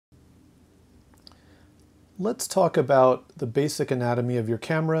Let's talk about the basic anatomy of your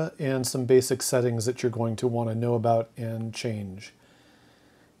camera and some basic settings that you're going to want to know about and change.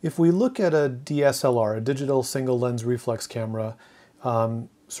 If we look at a DSLR, a digital single lens reflex camera,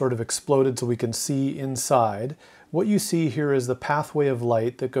 sort of exploded so we can see inside, what you see here is the pathway of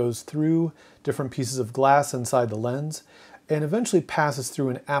light that goes through different pieces of glass inside the lens and eventually passes through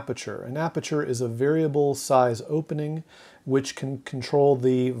an aperture. An aperture is a variable size opening which can control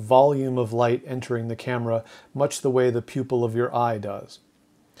the volume of light entering the camera, much the way the pupil of your eye does.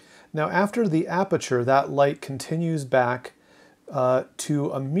 Now after the aperture, that light continues back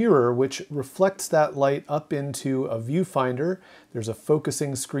to a mirror which reflects that light up into a viewfinder. There's a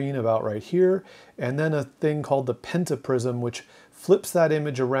focusing screen about right here, and then a thing called the pentaprism which flips that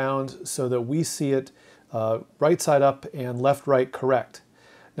image around so that we see it right side up and left right correct.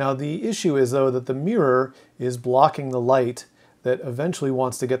 Now the issue is though that the mirror is blocking the light that eventually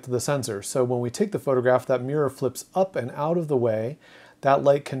wants to get to the sensor. So when we take the photograph, that mirror flips up and out of the way. That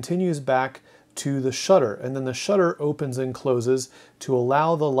light continues back to the shutter, and then the shutter opens and closes to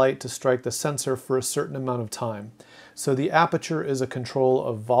allow the light to strike the sensor for a certain amount of time. So the aperture is a control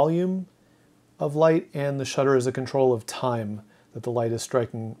of volume of light, and the shutter is a control of time that the light is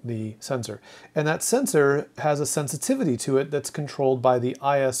striking the sensor. And that sensor has a sensitivity to it that's controlled by the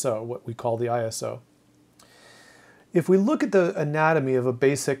ISO, what we call the ISO. If we look at the anatomy of a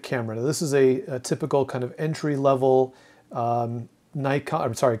basic camera, now this is a typical kind of entry-level Canon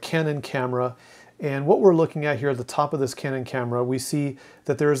camera, and what we're looking at here at the top of this Canon camera, we see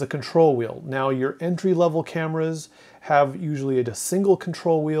that there is a control wheel. Now your entry-level cameras have usually a single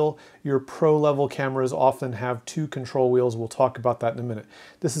control wheel. Your pro-level cameras often have two control wheels. We'll talk about that in a minute.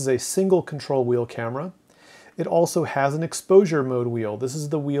 This is a single control wheel camera. It also has an exposure mode wheel. This is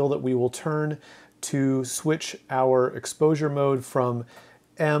the wheel that we will turn to switch our exposure mode from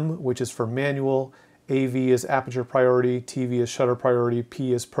M, which is for manual, AV is aperture priority, TV is shutter priority,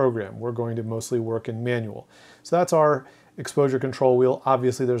 P is program. We're going to mostly work in manual. So that's our exposure control wheel.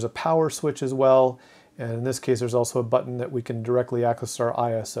 Obviously there's a power switch as well, and in this case there's also a button that we can directly access our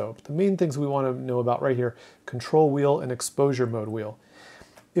ISO. But the main things we want to know about right here, control wheel and exposure mode wheel.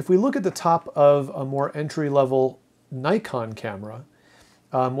 If we look at the top of a more entry-level Nikon camera,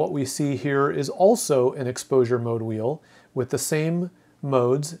 what we see here is also an exposure mode wheel with the same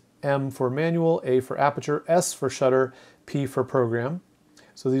modes, M for manual, A for aperture, S for shutter, P for program.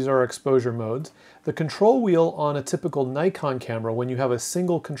 So these are our exposure modes. The control wheel on a typical Nikon camera, when you have a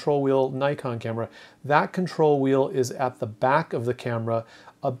single control wheel Nikon camera, that control wheel is at the back of the camera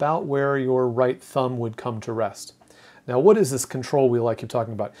about where your right thumb would come to rest. Now what is this control wheel I keep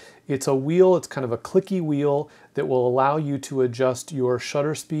talking about? It's a wheel, it's kind of a clicky wheel that will allow you to adjust your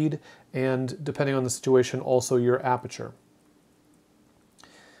shutter speed and, depending on the situation, also your aperture.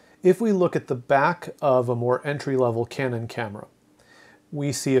 If we look at the back of a more entry-level Canon camera,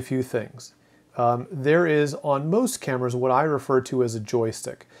 we see a few things. There is, on most cameras, what I refer to as a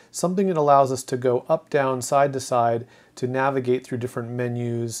joystick, something that allows us to go up, down, side to side to navigate through different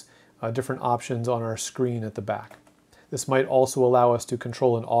menus, different options on our screen at the back. This might also allow us to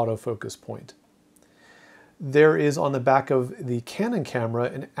control an autofocus point. There is on the back of the Canon camera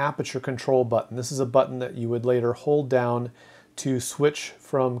an aperture control button. This is a button that you would later hold down to switch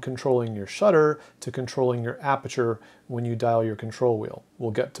from controlling your shutter to controlling your aperture when you dial your control wheel.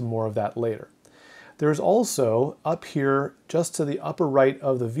 We'll get to more of that later. There's also, up here, just to the upper right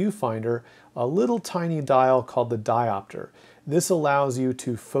of the viewfinder, a little tiny dial called the diopter. This allows you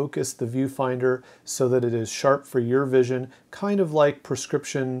to focus the viewfinder so that it is sharp for your vision, kind of like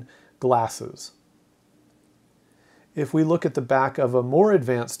prescription glasses. If we look at the back of a more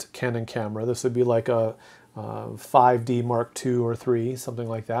advanced Canon camera, this would be like a 5D Mark II or III, something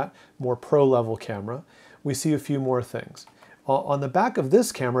like that, more pro-level camera, we see a few more things. On the back of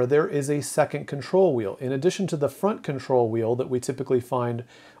this camera, there is a second control wheel. In addition to the front control wheel that we typically find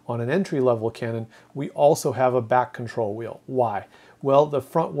on an entry-level Canon, we also have a back control wheel. Why? Well, the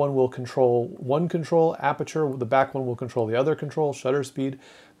front one will control one control, aperture, the back one will control the other control, shutter speed,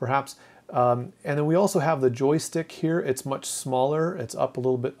 perhaps. And then we also have the joystick here. It's much smaller, it's up a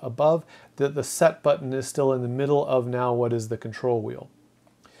little bit above. The set button is still in the middle of now what is the control wheel.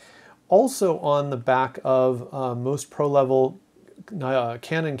 Also on the back of most pro-level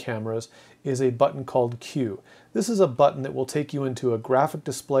Canon cameras is a button called Q. This is a button that will take you into a graphic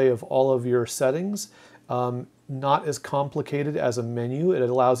display of all of your settings. Not as complicated as a menu. It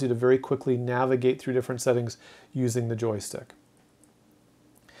allows you to very quickly navigate through different settings using the joystick.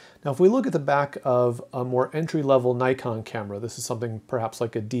 Now if we look at the back of a more entry-level Nikon camera, this is something perhaps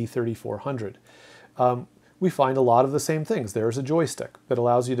like a D3400, we find a lot of the same things. There's a joystick that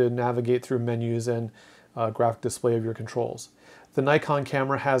allows you to navigate through menus and graphic display of your controls. The Nikon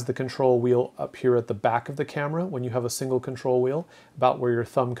camera has the control wheel up here at the back of the camera when you have a single control wheel, about where your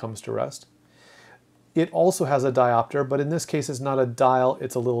thumb comes to rest. It also has a diopter, but in this case it's not a dial,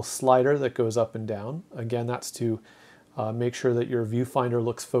 it's a little slider that goes up and down. Again, that's to make sure that your viewfinder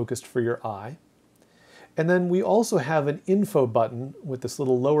looks focused for your eye. And then we also have an info button with this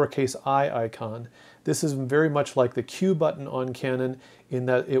little lowercase I icon. This is very much like the Q button on Canon in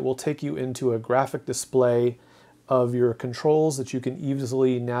that it will take you into a graphic display of your controls that you can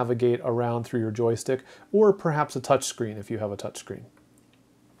easily navigate around through your joystick, or perhaps a touchscreen if you have a touchscreen.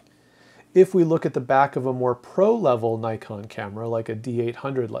 If we look at the back of a more pro-level Nikon camera, like a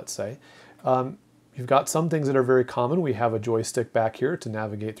D800, let's say, you've got some things that are very common. We have a joystick back here to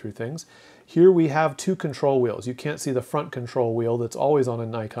navigate through things. Here we have two control wheels. You can't see the front control wheel that's always on a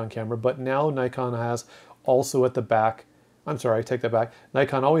Nikon camera, but now Nikon has also at the back, I'm sorry, I take that back.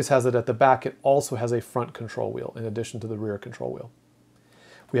 Nikon always has it at the back. It also has a front control wheel in addition to the rear control wheel.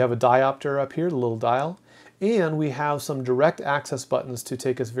 We have a diopter up here, the little dial, and we have some direct access buttons to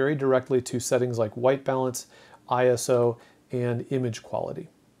take us very directly to settings like white balance, ISO, and image quality.